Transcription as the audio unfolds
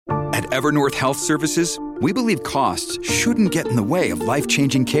At Evernorth Health Services, we believe costs shouldn't get in the way of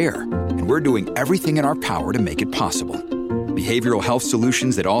life-changing care, and we're doing everything in our power to make it possible. Behavioral health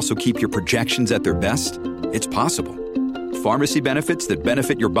solutions that also keep your projections at their best? It's possible. Pharmacy benefits that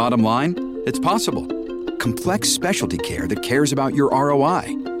benefit your bottom line? It's possible. Complex specialty care that cares about your ROI?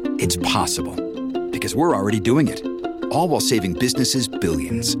 It's possible. Because we're already doing it. All while saving businesses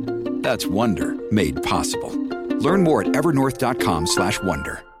billions. That's Wonder made possible. Learn more at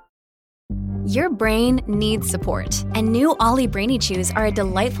evernorth.com/wonder. Your brain needs support, and new Ollie Brainy Chews are a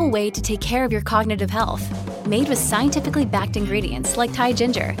delightful way to take care of your cognitive health. Made with scientifically backed ingredients like Thai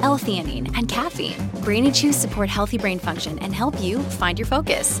ginger, L-theanine, and caffeine, Brainy Chews support healthy brain function and help you find your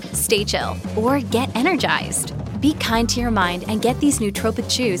focus, stay chill, or get energized. Be kind to your mind and get these nootropic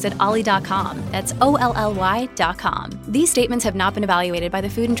chews at ollie.com. That's OLLY.com. These statements have not been evaluated by the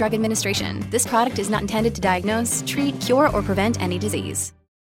Food and Drug Administration. This product is not intended to diagnose, treat, cure, or prevent any disease.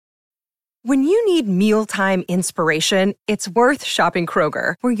 When you need mealtime inspiration, it's worth shopping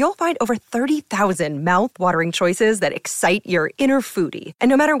Kroger, where you'll find over 30,000 mouth-watering choices that excite your inner foodie. And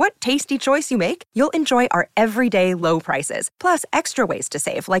no matter what tasty choice you make, you'll enjoy our everyday low prices, plus extra ways to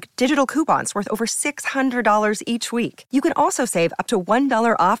save, like digital coupons worth over $600 each week. You can also save up to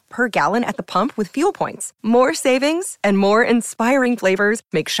 $1 off per gallon at the pump with fuel points. More savings and more inspiring flavors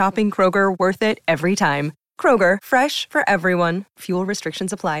make shopping Kroger worth it every time. Kroger, fresh for everyone. Fuel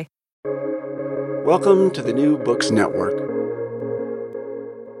restrictions apply. Welcome to the New Books Network.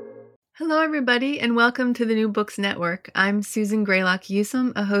 Hello, everybody, and welcome to the New Books Network. I'm Susan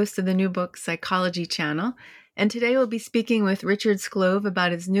Graylock-Yusum, a host of the New Books Psychology channel, and today we'll be speaking with Richard Sclove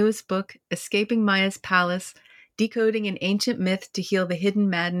about his newest book, Escaping Maya's Palace, Decoding an Ancient Myth to Heal the Hidden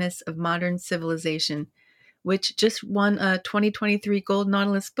Madness of Modern Civilization, which just won a 2023 Gold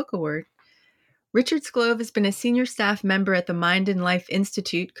Nautilus Book Award. Richard Sclove has been a senior staff member at the Mind and Life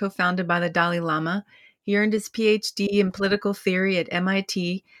Institute, co-founded by the Dalai Lama. He earned his PhD in political theory at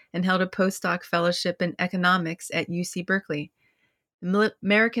MIT and held a postdoc fellowship in economics at UC Berkeley. The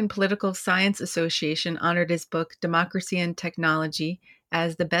American Political Science Association honored his book, Democracy and Technology,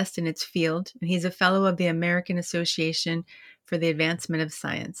 as the best in its field, and he's a fellow of the American Association for the Advancement of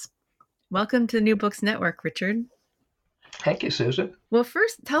Science. Welcome to the New Books Network, Richard. Thank you, Susan. Well,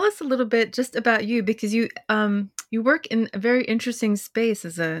 first, tell us a little bit just about you, because you work in a very interesting space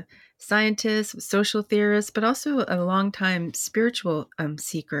as a scientist, social theorist, but also a longtime spiritual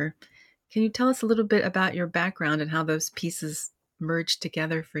seeker. Can you tell us a little bit about your background and how those pieces merged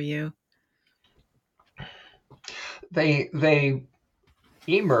together for you? They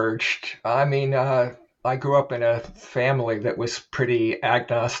emerged. I grew up in a family that was pretty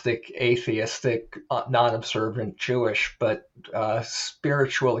agnostic, atheistic, non-observant Jewish, but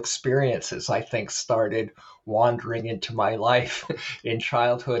spiritual experiences, I think, started wandering into my life in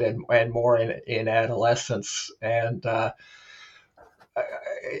childhood and more in adolescence. And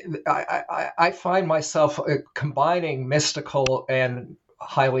I find myself combining mystical and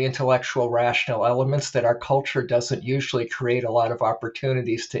highly intellectual, rational elements that our culture doesn't usually create a lot of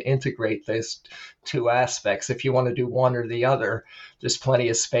opportunities to integrate those two aspects. If you want to do one or the other, there's plenty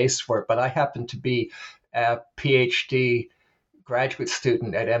of space for it. But I happen to be a PhD graduate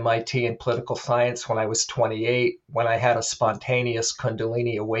student at MIT in political science when I was 28, when I had a spontaneous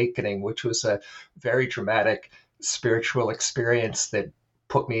Kundalini awakening, which was a very dramatic spiritual experience that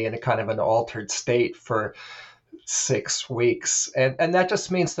put me in a kind of an altered state for 6 weeks. And that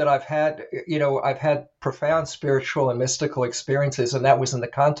just means that I've had profound spiritual and mystical experiences. And that was in the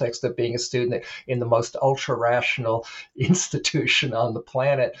context of being a student in the most ultra rational institution on the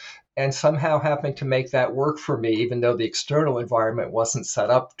planet, and somehow having to make that work for me, even though the external environment wasn't set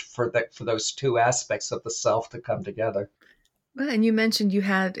up for those two aspects of the self to come together. Well, and you mentioned you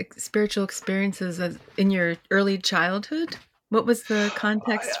had spiritual experiences in your early childhood. What was the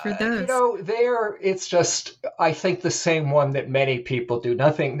context for those? It's just, I think, the same one that many people do.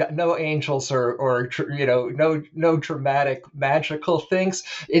 No angels or no dramatic magical things.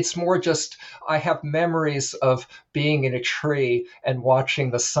 It's more just, I have memories of being in a tree and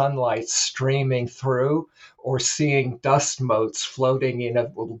watching the sunlight streaming through, or seeing dust motes floating in a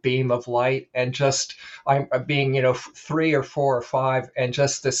beam of light, and just I'm being 3 or 4 or 5, and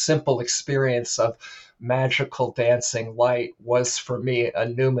just the simple experience of magical dancing light was for me a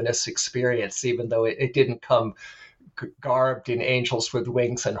numinous experience, even though it didn't come garbed in angels with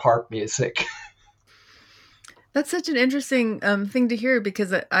wings and harp music. That's such an interesting thing to hear,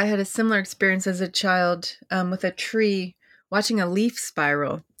 because I had a similar experience as a child with a tree, watching a leaf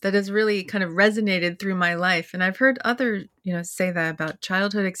spiral that has really kind of resonated through my life. And I've heard others, say that about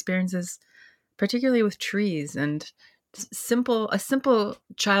childhood experiences, particularly with trees. And a simple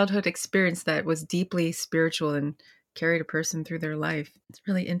childhood experience that was deeply spiritual and carried a person through their life. It's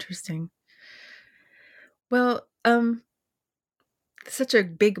really interesting. Well, such a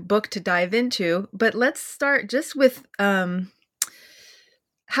big book to dive into, but let's start just with how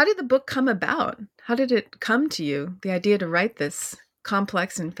did the book come about? How did it come to you, the idea to write this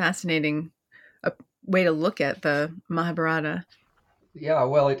complex and fascinating way to look at the Mahabharata? Yeah,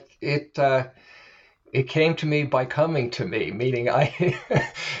 well, it came to me by coming to me, meaning uh,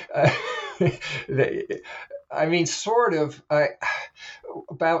 I mean, sort of.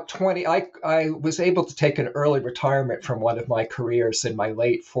 About 20, I was able to take an early retirement from one of my careers in my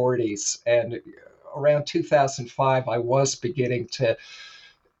late 40s, and around 2005, I was beginning to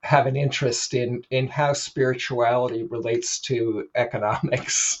have an interest in how spirituality relates to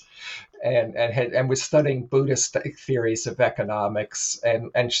economics. And was studying Buddhist theories of economics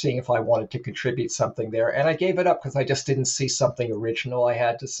and seeing if I wanted to contribute something there. And I gave it up because I just didn't see something original I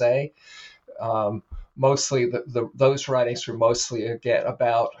had to say. Mostly those writings were mostly again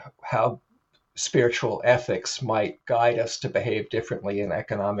about how spiritual ethics might guide us to behave differently in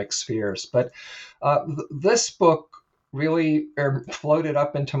economic spheres. But this book really floated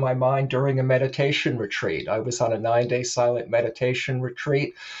up into my mind during a meditation retreat. I was on a 9-day silent meditation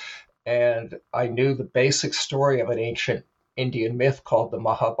retreat, and I knew the basic story of an ancient Indian myth called the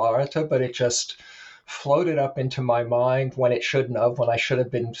Mahabharata, but it just floated up into my mind when it shouldn't have, when I should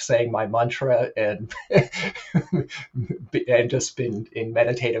have been saying my mantra and and just been in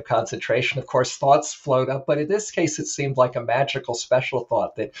meditative concentration. Of course, thoughts float up, but in this case, it seemed like a magical special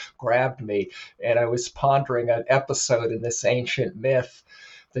thought that grabbed me. And I was pondering an episode in this ancient myth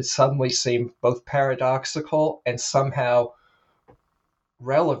that suddenly seemed both paradoxical and somehow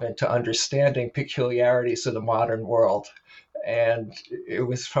relevant to understanding peculiarities of the modern world. And it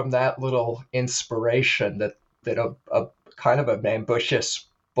was from that little inspiration that a kind of an ambitious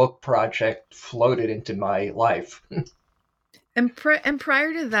book project floated into my life. And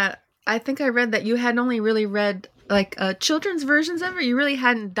prior to that, I think I read that you had only really read like children's versions of it. You really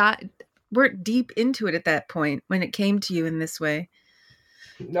weren't deep into it at that point when it came to you in this way.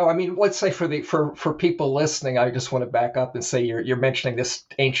 No, I mean, let's say for people listening, I just want to back up and say you're mentioning this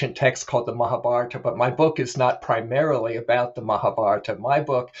ancient text called the Mahabharata, but my book is not primarily about the Mahabharata. My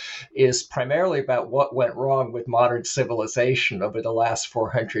book is primarily about what went wrong with modern civilization over the last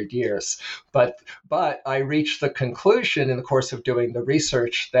 400 years. But I reached the conclusion in the course of doing the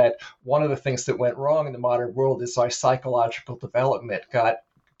research that one of the things that went wrong in the modern world is our psychological development got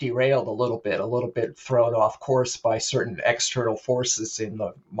derailed a little bit thrown off course by certain external forces in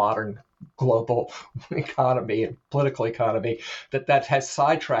the modern global economy and political economy, that has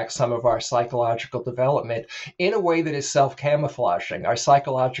sidetracked some of our psychological development in a way that is self-camouflaging. Our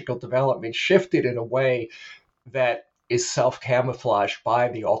psychological development shifted in a way that is self-camouflaged by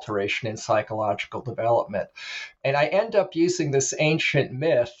the alteration in psychological development. And I end up using this ancient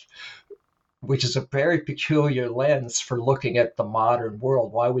myth, which is a very peculiar lens for looking at the modern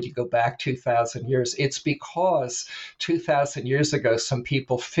world. Why would you go back 2,000 years? It's because 2,000 years ago, some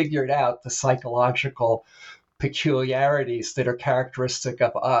people figured out the psychological peculiarities that are characteristic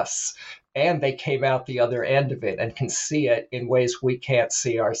of us, and they came out the other end of it and can see it in ways we can't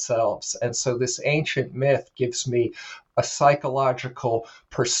see ourselves. And so this ancient myth gives me a psychological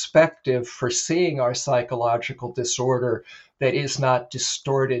perspective for seeing our psychological disorder that is not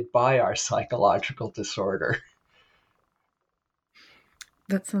distorted by our psychological disorder.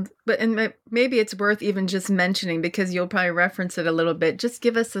 That sounds, and maybe it's worth even just mentioning, because you'll probably reference it a little bit. Just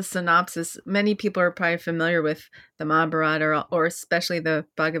give us a synopsis. Many people are probably familiar with the Mahabharata or especially the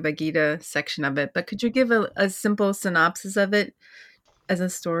Bhagavad Gita section of it. But could you give a simple synopsis of it as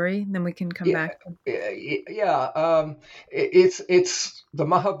a story? Then we can come back. Yeah. It's the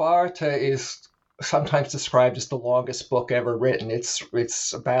Mahabharata is sometimes described as the longest book ever written.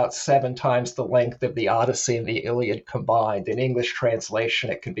 It's about 7 times the length of the Odyssey and the Iliad combined. In English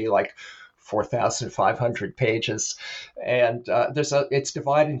translation, it can be like 4,500 pages, and it's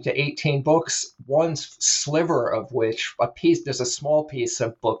divided into 18 books. One sliver of which there's a small piece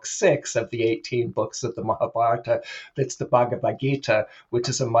of book 6 of the 18 books of the Mahabharata that's the Bhagavad Gita, which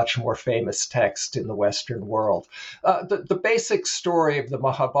is a much more famous text in the Western world. The basic story of the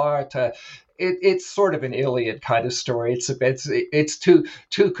Mahabharata. It's sort of an Iliad kind of story. It's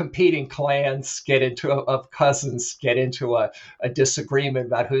two competing clans of cousins get into a disagreement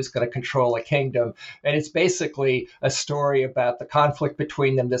about who's going to control a kingdom, and it's basically a story about the conflict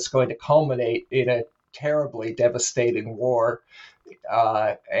between them that's going to culminate in a terribly devastating war,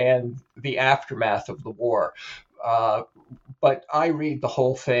 and the aftermath of the war. But I read the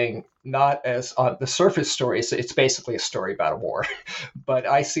whole thing not as on the surface stories. It's basically a story about a war, but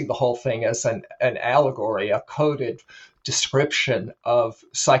I see the whole thing as an allegory, a coded description of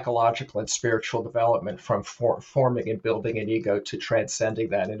psychological and spiritual development from forming and building an ego to transcending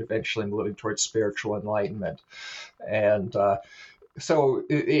that and eventually moving towards spiritual enlightenment. And so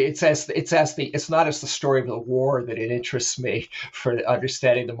it's not as the story of the war that it interests me for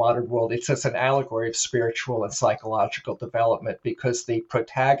understanding the modern world. It's as an allegory of spiritual and psychological development, because the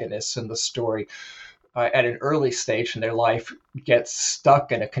protagonists in the story at an early stage in their life get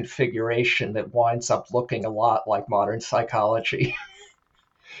stuck in a configuration that winds up looking a lot like modern psychology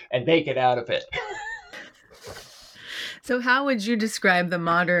and they get out of it. So how would you describe the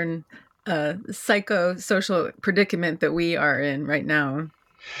modern psychosocial predicament that we are in right now?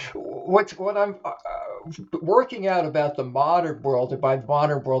 What I'm working out about the modern world, and by the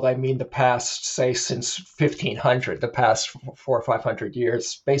modern world I mean the past, say, since 1500, the past 400 or 500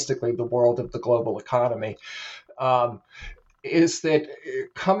 years, basically the world of the global economy, is that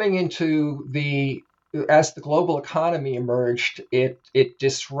coming into as the global economy emerged, it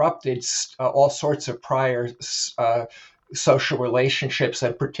disrupted all sorts of prior social relationships,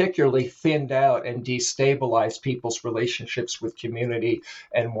 and particularly thinned out and destabilized people's relationships with community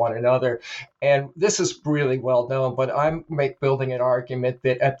and one another. And this is really well known, but I'm building an argument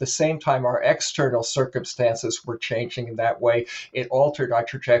that at the same time our external circumstances were changing in that way, it altered our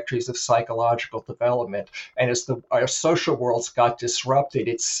trajectories of psychological development. And as our social worlds got disrupted,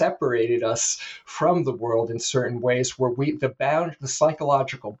 it separated us from the world in certain ways where the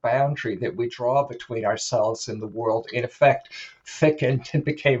psychological boundary that we draw between ourselves and the world, in effect, thickened and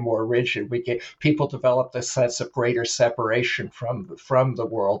became more rigid. People developed a sense of greater separation from the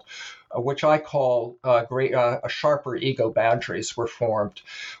world, which I call sharper ego boundaries were formed,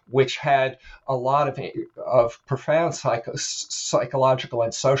 which had a lot of profound psychological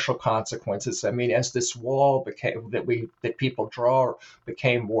and social consequences. I mean, as this wall that people draw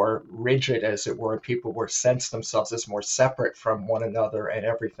became more rigid, as it were, and people sensed themselves as more separate from one another and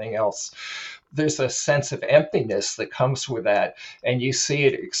everything else, there's a sense of emptiness that comes with that, and you see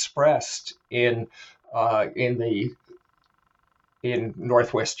it expressed in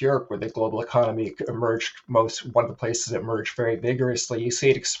Northwest Europe, where the global economy emerged one of the places that emerged very vigorously. You see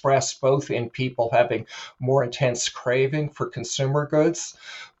it expressed both in people having more intense craving for consumer goods,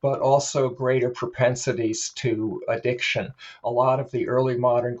 but also greater propensities to addiction. A lot of the early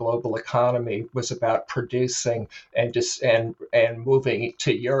modern global economy was about producing and moving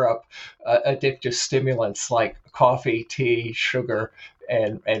to Europe addictive stimulants like coffee, tea, sugar,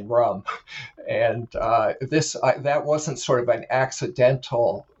 and rum. And that wasn't sort of an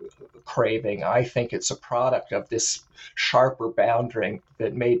accidental craving. I think it's a product of this sharper boundary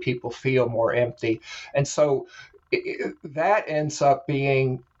that made people feel more empty. And so that ends up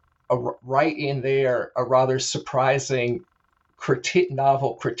being right in there a rather surprising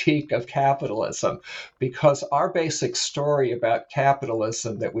novel critique of capitalism, because our basic story about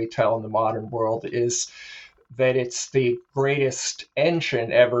capitalism that we tell in the modern world is that it's the greatest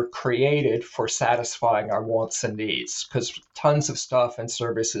engine ever created for satisfying our wants and needs, because tons of stuff and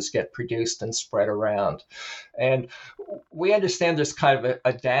services get produced and spread around. And we understand there's kind of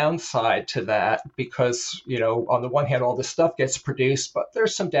a downside to that, because, on the one hand, all this stuff gets produced, but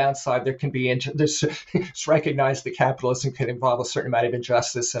there's some downside. There can be, it's recognized that capitalism can involve a certain amount of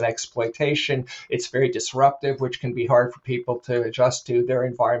injustice and exploitation. It's very disruptive, which can be hard for people to adjust to. There are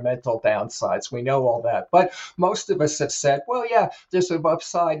environmental downsides. We know all that. But most of us have said, well, yeah, there's an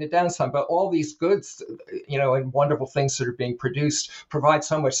upside and a downside, but all these goods, and wonderful things that are being produced provide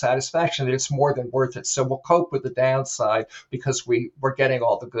so much satisfaction that it's more than worth it. So we'll cope with the downside because we're getting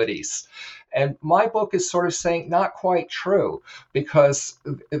all the goodies. And my book is sort of saying not quite true, because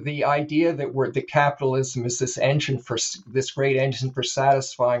the idea that capitalism is this great engine for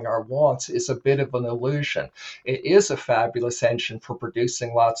satisfying our wants is a bit of an illusion. It is a fabulous engine for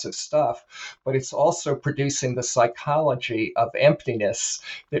producing lots of stuff, but it's also producing the psychology of emptiness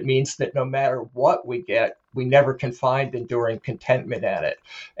that means that no matter what we get, we never can find enduring contentment at it.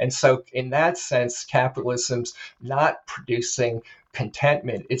 And so in that sense, capitalism's not producing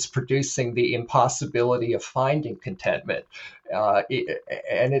contentment, it's producing the impossibility of finding contentment. That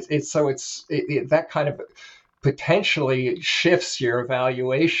kind of potentially shifts your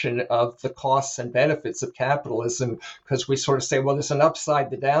evaluation of the costs and benefits of capitalism, because we sort of say, well, there's an upside,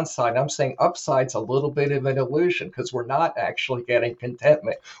 the downside. And I'm saying upside's a little bit of an illusion, because we're not actually getting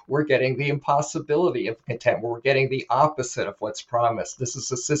contentment. We're getting the impossibility of contentment. We're getting the opposite of what's promised. This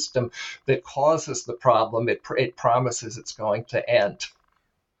is a system that causes the problem. It promises it's going to end.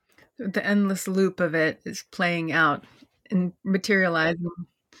 The endless loop of it is playing out and materializing.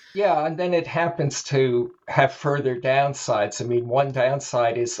 Yeah, and then it happens to have further downsides. I mean, one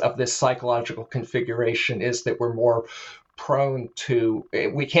downside is of this psychological configuration is that we're more prone to,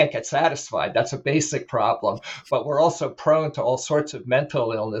 we can't get satisfied. That's a basic problem. But we're also prone to all sorts of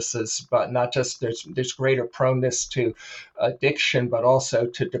mental illnesses, but not just there's greater proneness to addiction, but also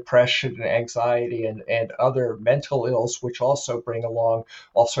to depression and anxiety and other mental ills, which also bring along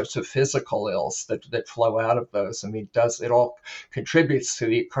all sorts of physical ills that flow out of those. I mean, does it all contributes to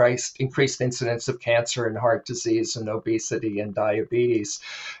the increased incidence of cancer and heart disease and obesity and diabetes.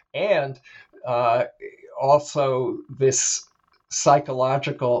 And uh, also, this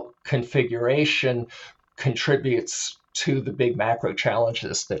psychological configuration contributes to the big macro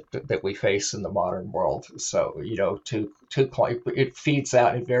challenges that we face in the modern world. So, it feeds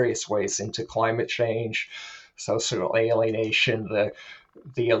out in various ways into climate change, social alienation,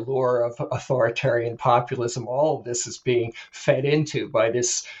 the allure of authoritarian populism. All of this is being fed into by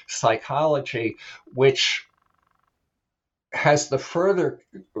this psychology, which has the further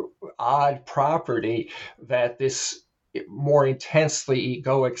odd property that this more intensely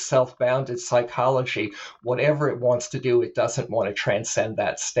egoic, self-bounded psychology, whatever it wants to do, it doesn't want to transcend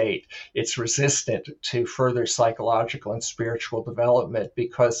that state. It's resistant to further psychological and spiritual development,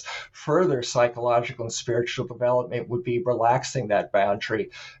 because further psychological and spiritual development would be relaxing that boundary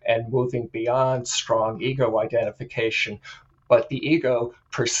and moving beyond strong ego identification. But the ego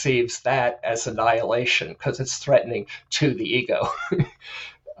perceives that as annihilation because it's threatening to the ego.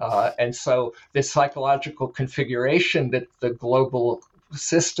 And so this psychological configuration that the global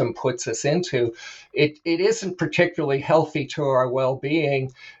system puts us into, it isn't particularly healthy to our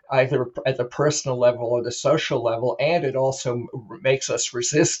well-being, either at the personal level or the social level, and it also makes us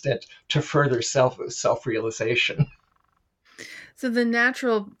resistant to further self-realization. So the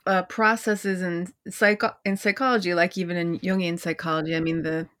natural processes in psychology, like even in Jungian psychology, I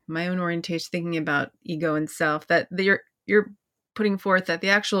mean, my own orientation, thinking about ego and self, that you're putting forth that the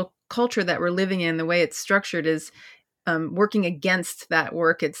actual culture that we're living in, the way it's structured, is working against that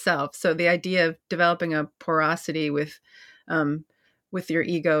work itself. So the idea of developing a porosity with your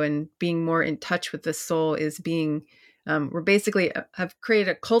ego and being more in touch with the soul is being, we're basically have created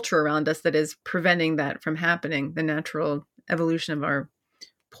a culture around us that is preventing that from happening. The natural evolution of our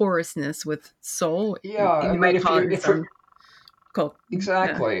porousness with soul. Yeah, I mean,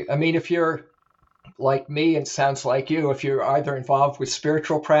 exactly. Yeah. I mean, if you're like me, and sounds like you, if you're either involved with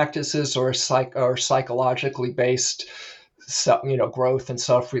spiritual practices or psychologically based, growth and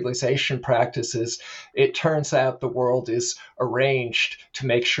self-realization practices, it turns out the world is arranged to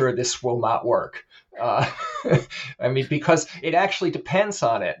make sure this will not work. I mean, because it actually depends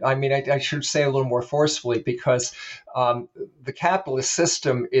on it. I mean, I should say a little more forcefully, because the capitalist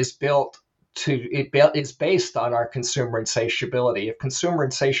system is is based on our consumer insatiability. If consumer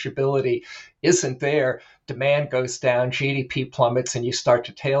insatiability isn't there, demand goes down, GDP plummets, and you start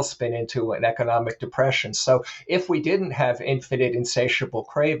to tailspin into an economic depression. So if we didn't have infinite insatiable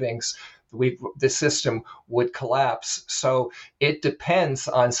cravings, the system would collapse. So it depends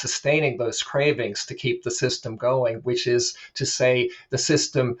on sustaining those cravings to keep the system going, which is to say the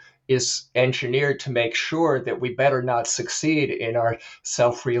system is engineered to make sure that we better not succeed in our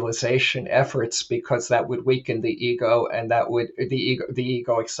self-realization efforts, because that would weaken the ego, and that would the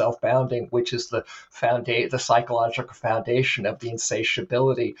egoic self-bounding, which is the psychological foundation of the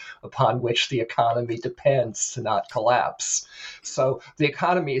insatiability upon which the economy depends to not collapse. So the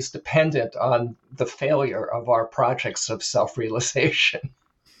economy is dependent on the failure of our projects of self-realization.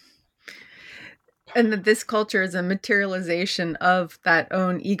 And that this culture is a materialization of that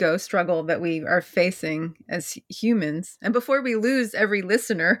own ego struggle that we are facing as humans. And before we lose every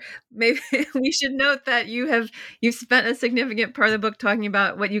listener, maybe we should note that you've spent a significant part of the book talking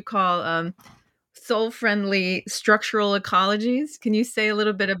about what you call soul-friendly structural ecologies. Can you say a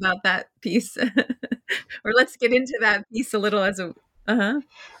little bit about that piece? Or let's get into that piece a little as a...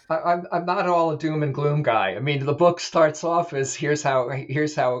 I'm not all a doom and gloom guy. I mean, the book starts off as here's how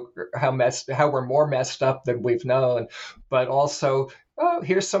we're more messed up than we've known, but also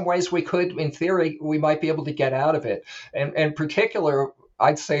here's some ways we could, in theory, we might be able to get out of it. And in particular,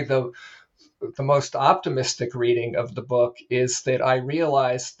 I'd say the most optimistic reading of the book is that I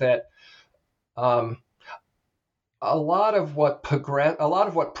realized that a lot of what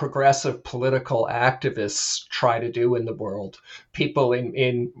progressive political activists try to do in the world, people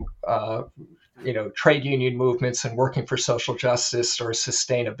in trade union movements and working for social justice or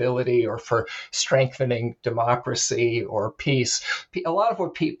sustainability or for strengthening democracy or peace. A lot of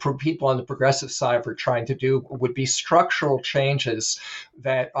what people on the progressive side are trying to do would be structural changes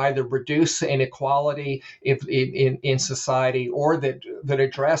that either reduce inequality in society or that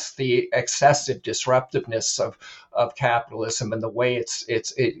address the excessive disruptiveness of capitalism and the way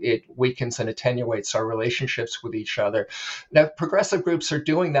it weakens and attenuates our relationships with each other. Now, progressive groups are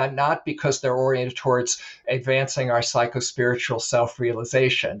doing that not because they're oriented towards advancing our psychospiritual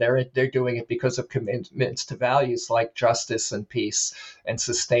self-realization. They're doing it because of commitments to values like justice and peace and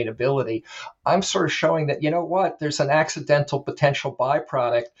sustainability. I'm sort of showing that, there's an accidental potential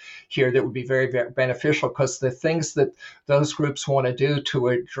byproduct here that would be very, very beneficial, because the things that those groups want to do to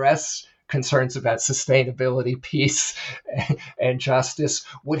address concerns about sustainability, peace, and justice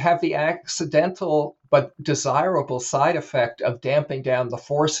would have the accidental but desirable side effect of damping down the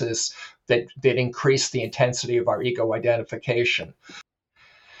forces that increase the intensity of our ego identification.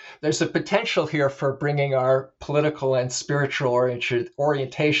 There's a potential here for bringing our political and spiritual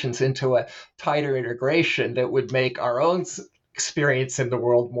orientations into a tighter integration that would make our own experience in the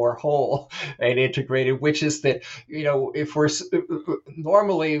world more whole and integrated, which is that, if we're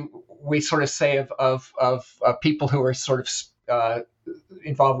normally, we sort of say of people who are sort of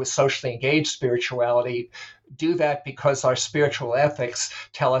involved with socially engaged spirituality, do that because our spiritual ethics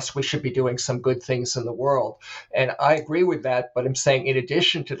tell us we should be doing some good things in the world. And I agree with that, but I'm saying in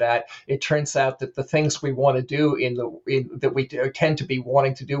addition to that, it turns out that the things we want to do that we tend to be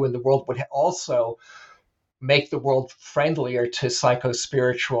wanting to do in the world would also make the world friendlier to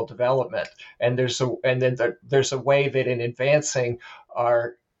psychospiritual development. And there's a way that in advancing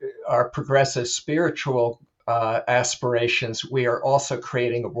our progressive spiritual aspirations, we are also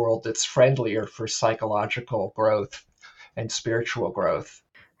creating a world that's friendlier for psychological growth and spiritual growth.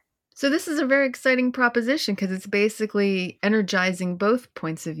 So this is a very exciting proposition, because it's basically energizing both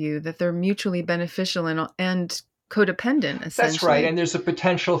points of view, that they're mutually beneficial and codependent, essentially. That's right. And there's a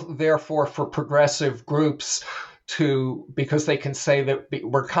potential, therefore, for progressive groups because they can say that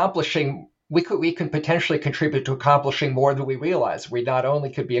we're accomplishing, we can potentially contribute to accomplishing more than we realize. We not only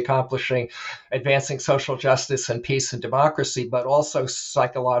could be advancing social justice and peace and democracy, but also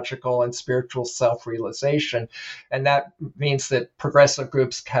psychological and spiritual self-realization. And that means that progressive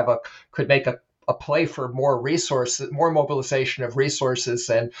groups could make a play for more resources, more mobilization of resources,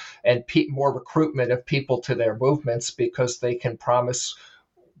 and more recruitment of people to their movements, because they can promise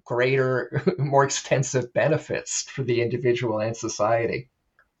greater, more extensive benefits for the individual and society.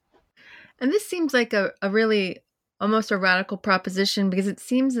 And this seems like a really almost a radical proposition, because it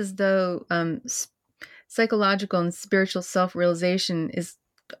seems as though psychological and spiritual self-realization is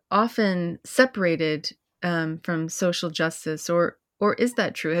often separated from social justice, or is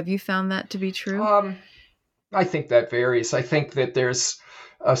that true? Have you found that to be true? I think that varies. I think that there's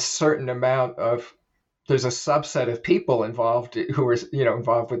a certain amount there's a subset of people involved who are,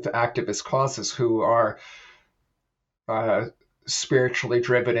 involved with the activist causes who are spiritually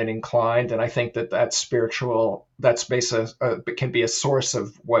driven and inclined, and I think that's can be a source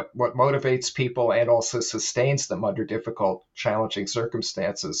of what motivates people and also sustains them under difficult, challenging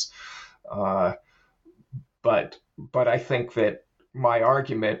circumstances. But I think that my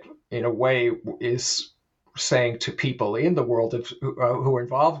argument, in a way, is saying to people in the world who are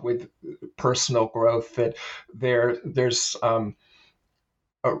involved with personal growth that there's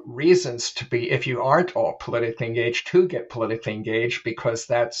reasons to be, if you aren't all politically engaged, to get politically engaged, because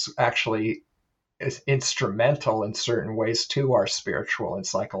that's actually is instrumental in certain ways to our spiritual and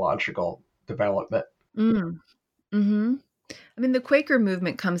psychological development. Mm-hmm. I mean, the Quaker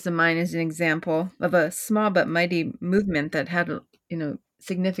movement comes to mind as an example of a small but mighty movement that had,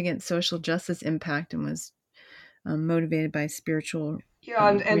 significant social justice impact and was motivated by spiritual. Yeah,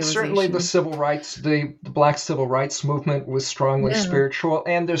 and certainly the civil rights, the Black civil rights movement was strongly spiritual.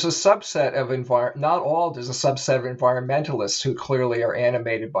 And there's a subset of there's a subset of environmentalists who clearly are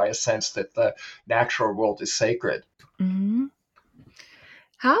animated by a sense that the natural world is sacred. Mm-hmm.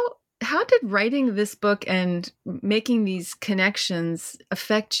 How did writing this book and making these connections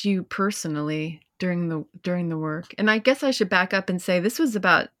affect you personally during the work? And I guess I should back up and say this was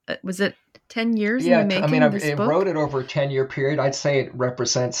about, was it 10 years in the making of this book? I wrote it over a 10-year period. I'd say it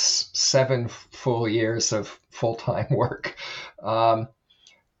represents 7 full years of full-time work. Wow.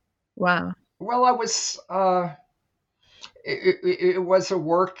 Well, I was. It was a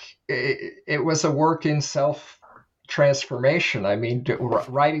work. It was a work in self-transformation. I mean,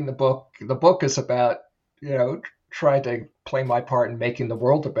 writing the book. The book is about trying to play my part in making the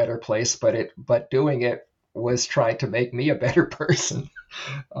world a better place. But doing it was trying to make me a better person.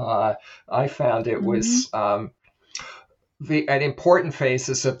 I found it was at important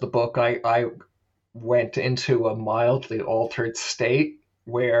phases of the book, I went into a mildly altered state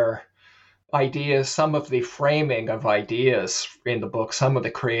where some of the framing of ideas in the book, some of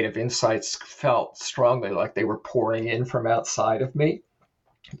the creative insights felt strongly like they were pouring in from outside of me.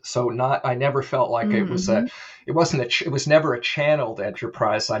 So I never felt like it was it was never a channeled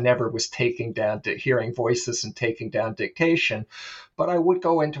enterprise. I never was hearing voices and taking down dictation, but I would I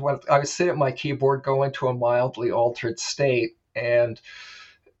would sit at my keyboard, go into a mildly altered state, and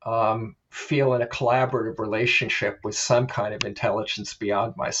feel in a collaborative relationship with some kind of intelligence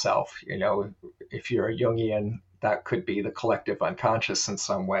beyond myself. If you're a Jungian, that could be the collective unconscious in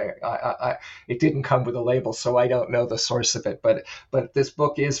some way. It didn't come with a label, so I don't know the source of it. But this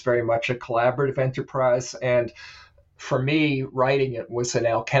book is very much a collaborative enterprise, and for me, writing it was an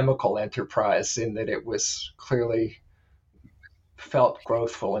alchemical enterprise in that it was clearly felt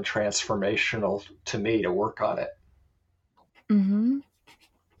growthful and transformational to me to work on it. Mm-hmm.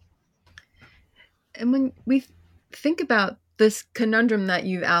 And when we think about this conundrum that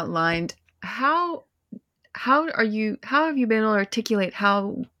you've outlined, how have you been able to articulate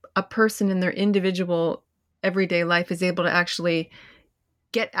how a person in their individual everyday life is able to actually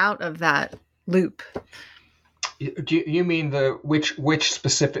get out of that loop? Do you mean which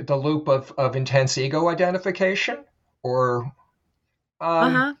specific, the loop of intense ego identification, or?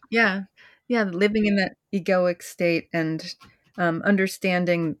 Yeah, living in that egoic state and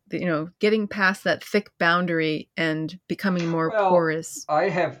understanding, getting past that thick boundary and becoming more porous.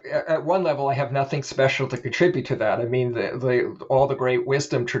 At one level, I have nothing special to contribute to that. I mean, all the great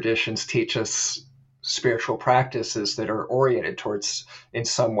wisdom traditions teach us spiritual practices that are oriented towards, in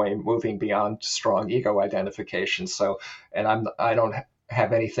some way, moving beyond strong ego identification. So, and I don't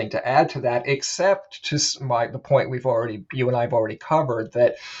have anything to add to that, except to the point you and I have already covered,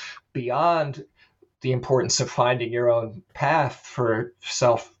 that beyond the importance of finding your own path for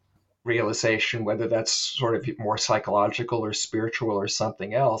self-realization, whether that's sort of more psychological or spiritual or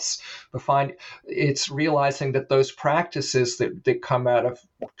something else, but it's realizing that those practices that come out of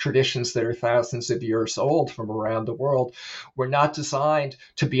traditions that are thousands of years old from around the world were not designed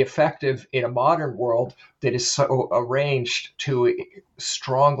to be effective in a modern world that is so arranged to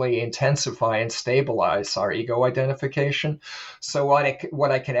strongly intensify and stabilize our ego identification. So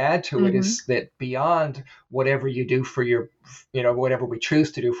what I can add to it is that beyond whatever you do for whatever we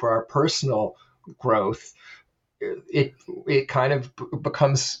choose to do for our personal growth, it kind of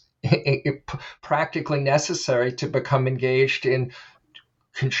becomes practically necessary to become engaged in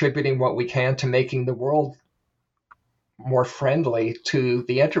contributing what we can to making the world more friendly to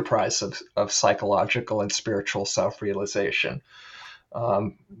the enterprise of psychological and spiritual self-realization.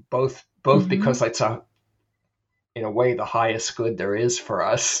 Both because it's in a way the highest good there is for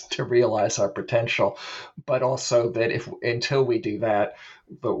us to realize our potential, but also that until we do that,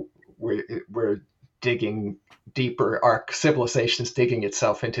 we're digging deeper. Our civilization is digging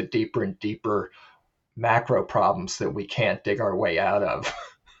itself into deeper and deeper macro problems that we can't dig our way out of.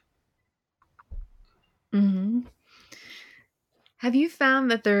 Mm-hmm. Have you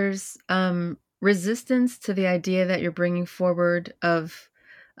found that there's resistance to the idea that you're bringing forward of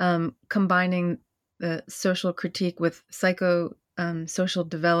combining the social critique with social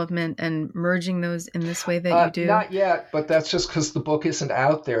development and merging those in this way that you do? Not yet, but that's just because the book isn't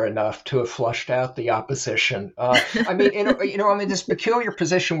out there enough to have flushed out the opposition. I mean, I'm in this peculiar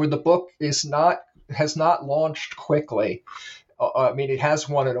position where the book has not launched quickly. I mean, it has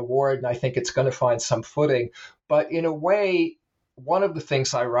won an award, and I think it's going to find some footing. But in a way, one of the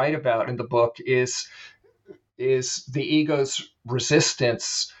things I write about in the book is the ego's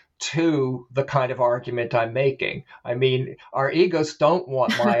resistance to the kind of argument I'm making. I mean, our egos don't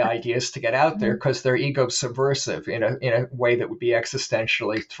want my ideas to get out there because they're ego subversive in a way that would be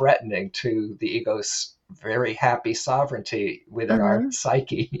existentially threatening to the ego's very happy sovereignty within our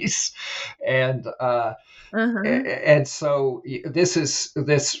psyches. And so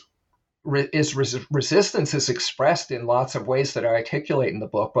resistance is expressed in lots of ways that I articulate in the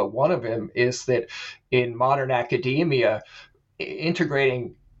book, but one of them is that in modern academia,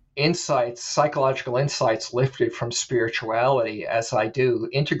 integrating psychological insights lifted from spirituality, as I do,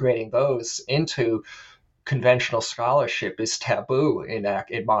 integrating those into conventional scholarship is taboo in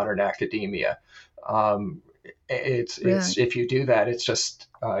modern academia. It's if you do that, it's just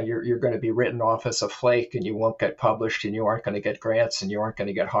you're going to be written off as a flake, and you won't get published, and you aren't going to get grants, and you aren't going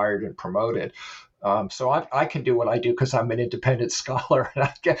to get hired and promoted. So I can do what I do because I'm an independent scholar, and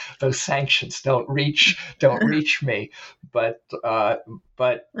I get those sanctions don't reach me. But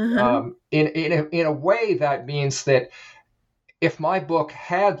Uh-huh. in a way, that means that if my book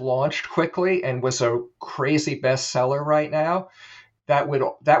had launched quickly and was a crazy bestseller right now, that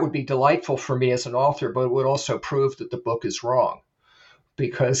would be delightful for me as an author, but it would also prove that the book is wrong.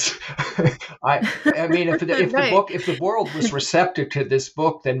 Because I I mean, Right. if the world was receptive to this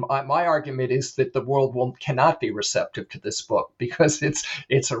book, then my argument is that the world cannot be receptive to this book, because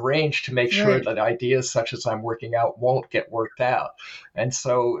it's arranged to make sure Right. that ideas such as I'm working out won't get worked out. And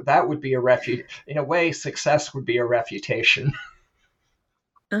so that would be in a way, success would be a refutation.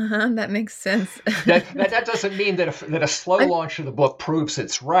 Uh-huh. That makes sense. That doesn't mean that a slow I'm launch of the book proves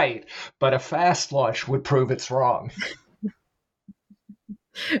it's right, but a fast launch would prove it's wrong.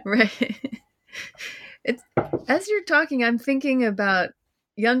 right. It's as you're talking, I'm thinking about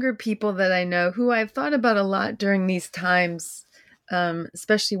younger people that I know who I've thought about a lot during these times,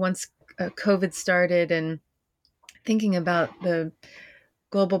 especially once COVID started, and thinking about the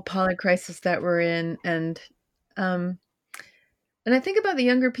global poly crisis that we're in, um, and I think about the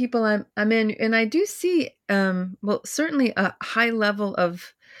younger people I'm in, and I do see, well, certainly a high level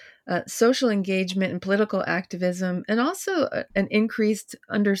of social engagement and political activism, and also an increased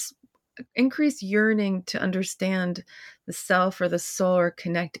yearning to understand the self or the soul or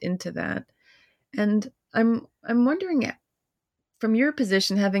connect into that. And I'm wondering, from your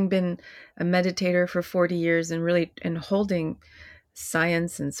position, having been a meditator for 40 years and really and holding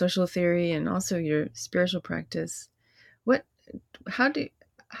science and social theory and also your spiritual practice, what how do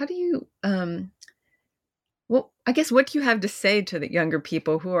how do you well, I guess, what do you have to say to the younger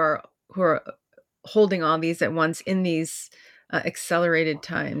people who are holding all these at once in these accelerated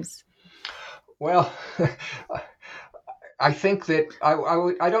times? Well, I think that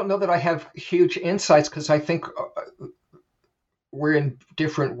I don't know that I have huge insights, because I think we're in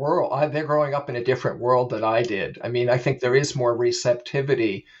different world. They're growing up in a different world than I did. I mean, I think there is more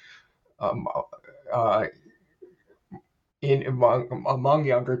receptivity um, uh, among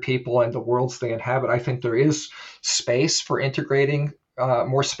younger people and the worlds they inhabit. I think there is space for integrating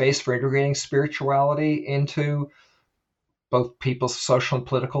more space for integrating spirituality into both people's social and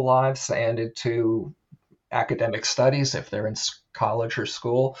political lives and into academic studies if they're in college or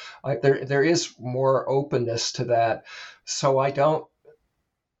school. There is more openness to that. So I don't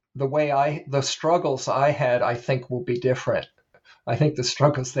the struggles I had, I think, will be different. I think the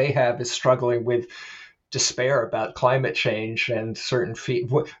struggles they have is struggling with despair about climate change and and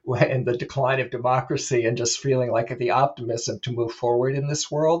the decline of democracy, and just feeling like the optimism to move forward in this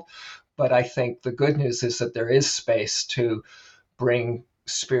world. But I think the good news is that there is space to bring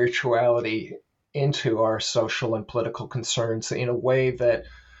spirituality into our social and political concerns in a way that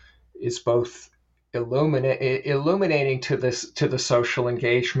is both illuminating to the social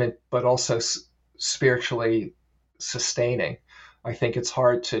engagement, but also spiritually sustaining. I think it's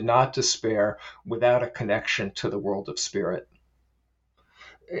hard to not despair without a connection to the world of spirit,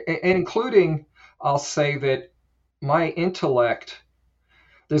 including, I'll say that my intellect.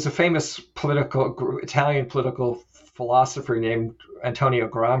 There's a famous Italian political philosopher named Antonio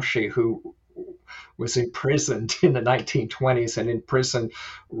Gramsci, who was imprisoned in the 1920s, and in prison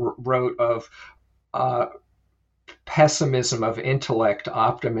wrote of uh, pessimism of intellect,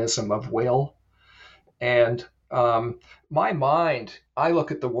 optimism of will. And my mind, I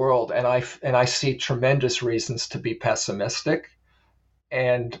look at the world and I see tremendous reasons to be pessimistic,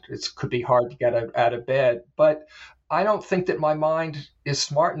 and it could be hard to get out of bed. But I don't think that my mind is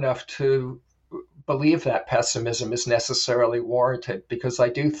smart enough to believe that pessimism is necessarily warranted, because I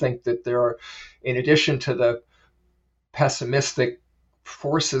do think that there are, in addition to the pessimistic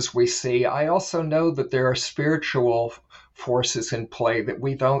forces we see, I also know that there are spiritual forces in play that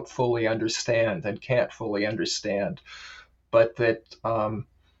we don't fully understand and can't fully understand. But that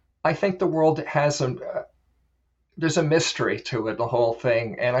I think the world has there's a mystery to it, the whole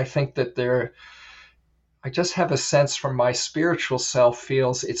thing. And I think that I just have a sense from my spiritual self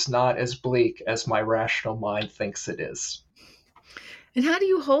feels it's not as bleak as my rational mind thinks it is. And how do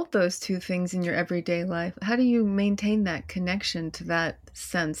you hold those two things in your everyday life? How do you maintain that connection to that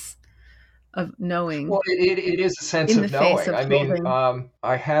sense of knowing Well, it is a sense in the of face knowing. of I mean, holding?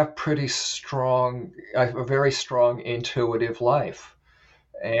 I have a very strong intuitive life,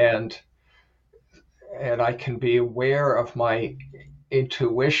 and I can be aware of my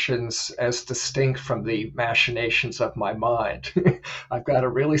intuitions as distinct from the machinations of my mind. I've got a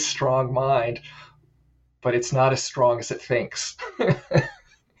really strong mind, but it's not as strong as it thinks.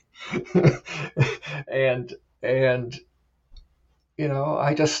 and and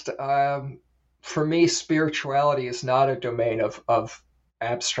I just for me, spirituality is not a domain of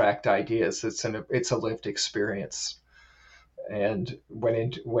abstract ideas. It's a lived experience. And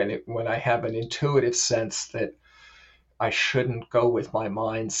when I have an intuitive sense that I shouldn't go with my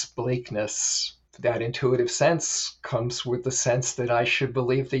mind's bleakness, that intuitive sense comes with the sense that I should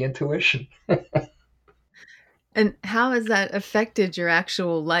believe the intuition. And how has that affected your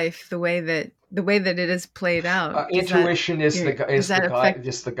actual life, the way that it is played out? Intuition is Does that affect?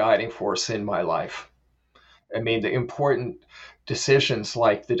 the guiding force in my life. I mean, the important decisions,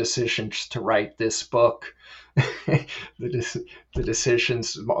 like the decisions to write this book, the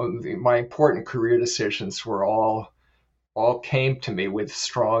decisions, my important career decisions were all came to me with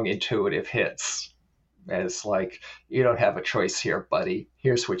strong intuitive hits. As like, you don't have a choice here, buddy.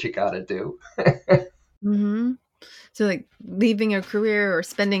 Here's what you got to do. Mm-hmm. So like leaving a career or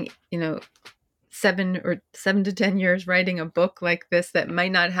spending, 7 to 10 years writing a book like this that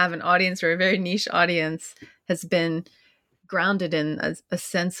might not have an audience or a very niche audience has been grounded in a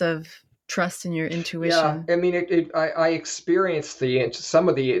sense of trust in your intuition. Yeah, I mean, I experienced some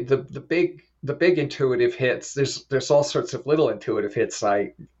of the big intuitive hits. There's all sorts of little intuitive hits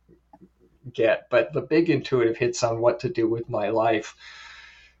I get, but the big intuitive hits on what to do with my life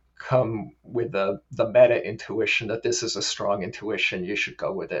come with the meta intuition that this is a strong intuition, you should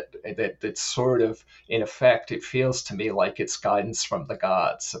go with it. That sort of, in effect, it feels to me like it's guidance from the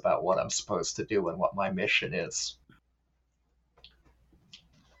gods about what I'm supposed to do and what my mission is.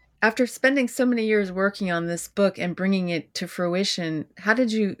 After spending so many years working on this book and bringing it to fruition, how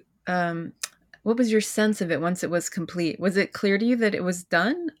did you, what was your sense of it once it was complete? Was it clear to you that it was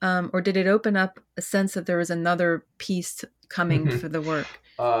done? Or did it open up a sense that there was another piece coming for the work?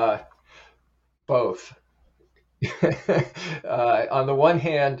 Both. On the one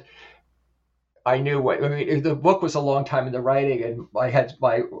hand, I knew the book was a long time in the writing, and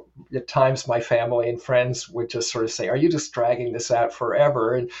at times my family and friends would just sort of say, "Are you just dragging this out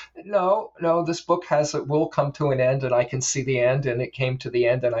forever?" And no, this book will come to an end, and I can see the end, and it came to the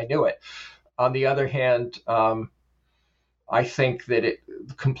end, and I knew it. On the other hand, I think that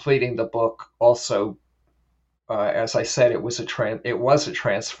completing the book also, as I said, it was a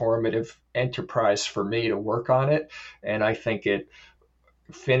transformative enterprise for me to work on it, and I think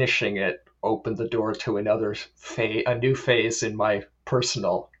finishing it opened the door to a new phase in my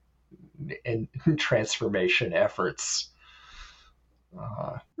personal and transformation efforts.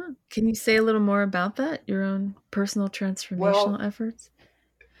 Can you say a little more about that? Your own personal transformational efforts?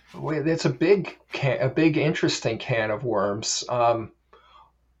 It's a big, interesting can of worms.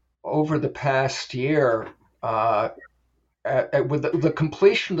 Over the past year, with the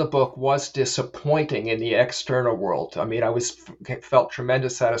completion of the book was disappointing in the external world. I mean, felt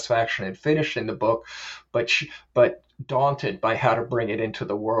tremendous satisfaction in finishing the book, but daunted by how to bring it into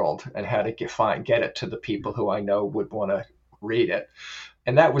the world and how to get it to the people who I know would want to read it.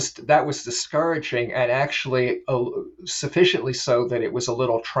 And that was discouraging, and actually sufficiently so that it was a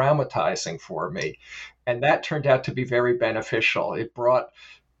little traumatizing for me. And that turned out to be very beneficial.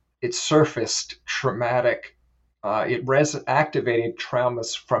 It surfaced traumatic. It activated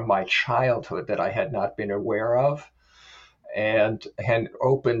traumas from my childhood that I had not been aware of, and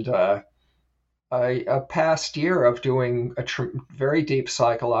opened a past year of doing very deep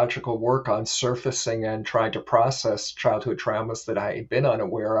psychological work on surfacing and trying to process childhood traumas that I had been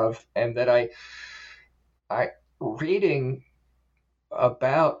unaware of, and that I reading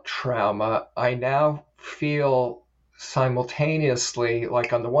about trauma, I now feel simultaneously,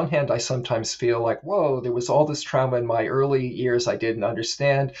 like on the one hand, I sometimes feel like, whoa, there was all this trauma in my early years I didn't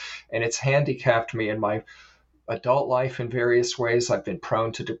understand, and it's handicapped me in my adult life in various ways. I've been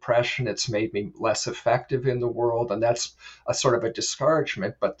prone to depression. It's made me less effective in the world, and that's a sort of a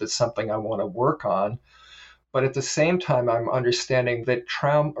discouragement, but that's something I want to work on. But at the same time, I'm understanding that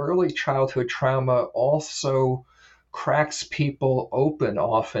early childhood trauma also cracks people open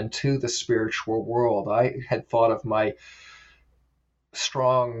often to the spiritual world. I had thought of my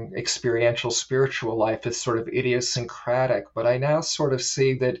strong experiential spiritual life as sort of idiosyncratic, but I now sort of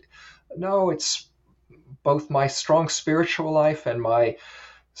see that no, it's both my strong spiritual life and my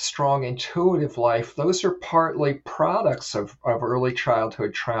strong intuitive life. Those are partly products of early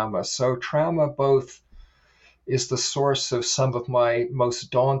childhood trauma. So trauma both is the source of some of my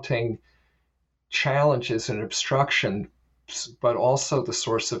most daunting challenges and obstructions, but also the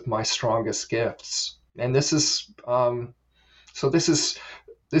source of my strongest gifts. And this is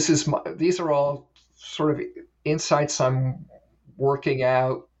these are all sort of insights I'm working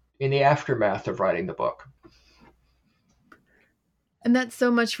out in the aftermath of writing the book. And that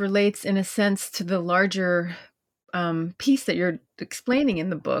so much relates in a sense to the larger piece that you're explaining in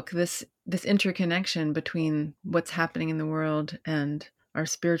the book, this interconnection between what's happening in the world and our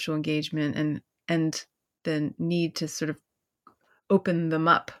spiritual engagement, and the need to sort of open them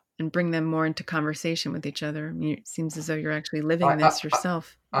up and bring them more into conversation with each other. I mean, it seems as though you're actually living this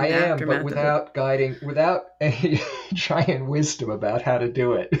yourself. I am, but without any giant wisdom about how to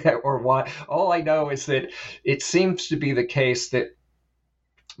do it or why. All I know is that it seems to be the case that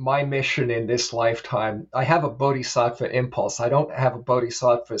my mission in this lifetime, I have a bodhisattva impulse. I don't have a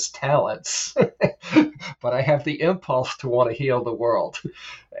bodhisattva's talents, but I have the impulse to want to heal the world.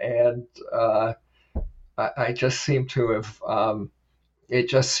 And I just seem to have, it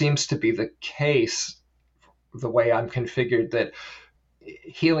just seems to be the case, the way I'm configured, that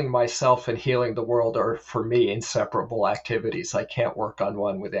healing myself and healing the world are, for me, inseparable activities. I can't work on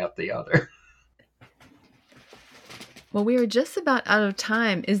one without the other. Well, we are just about out of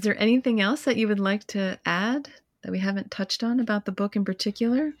time. Is there anything else that you would like to add that we haven't touched on about the book in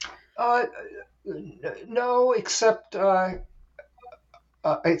particular? No, except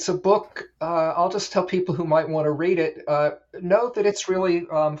it's a book. I'll just tell people who might want to read it. Know that it's really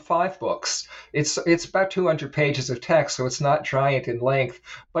 5 books. It's about 200 pages of text, so it's not giant in length,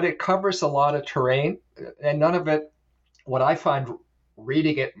 but it covers a lot of terrain, and none of it. What I find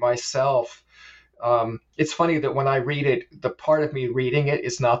reading it myself, it's funny that when I read it, the part of me reading it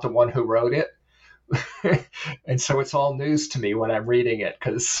is not the one who wrote it. And so it's all news to me when I'm reading it,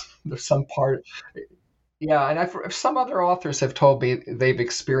 because there's some part. Yeah, and some other authors have told me they've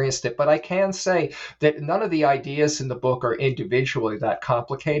experienced it, but I can say that none of the ideas in the book are individually that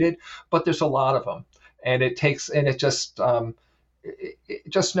complicated, but there's a lot of them. And just know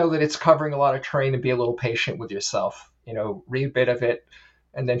that it's covering a lot of terrain, and be a little patient with yourself. Read a bit of it,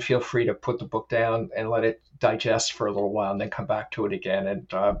 and then feel free to put the book down and let it digest for a little while, and then come back to it again. And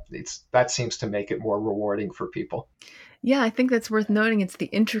that seems to make it more rewarding for people. Yeah, I think that's worth noting. It's the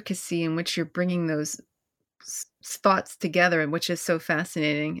intricacy in which you're bringing those thoughts together, which is so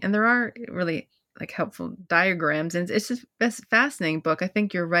fascinating. And there are really helpful diagrams, and it's just a fascinating book. I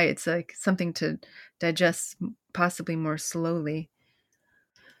think you're right. It's like something to digest possibly more slowly.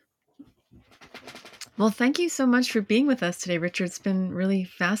 Well, thank you so much for being with us today, Richard. It's been really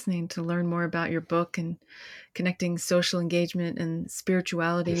fascinating to learn more about your book and connecting social engagement and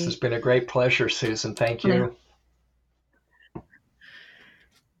spirituality. This has been a great pleasure, Susan. Thank you. Yeah.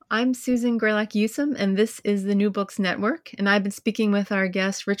 I'm Susan Graylock-Usum, and this is the New Books Network, and I've been speaking with our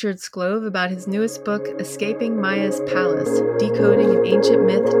guest, Richard Sclove, about his newest book, Escaping Maya's Palace, Decoding an Ancient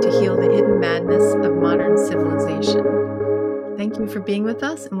Myth to Heal the Hidden Madness of Modern Civilization. Thank you for being with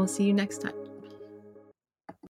us, and we'll see you next time.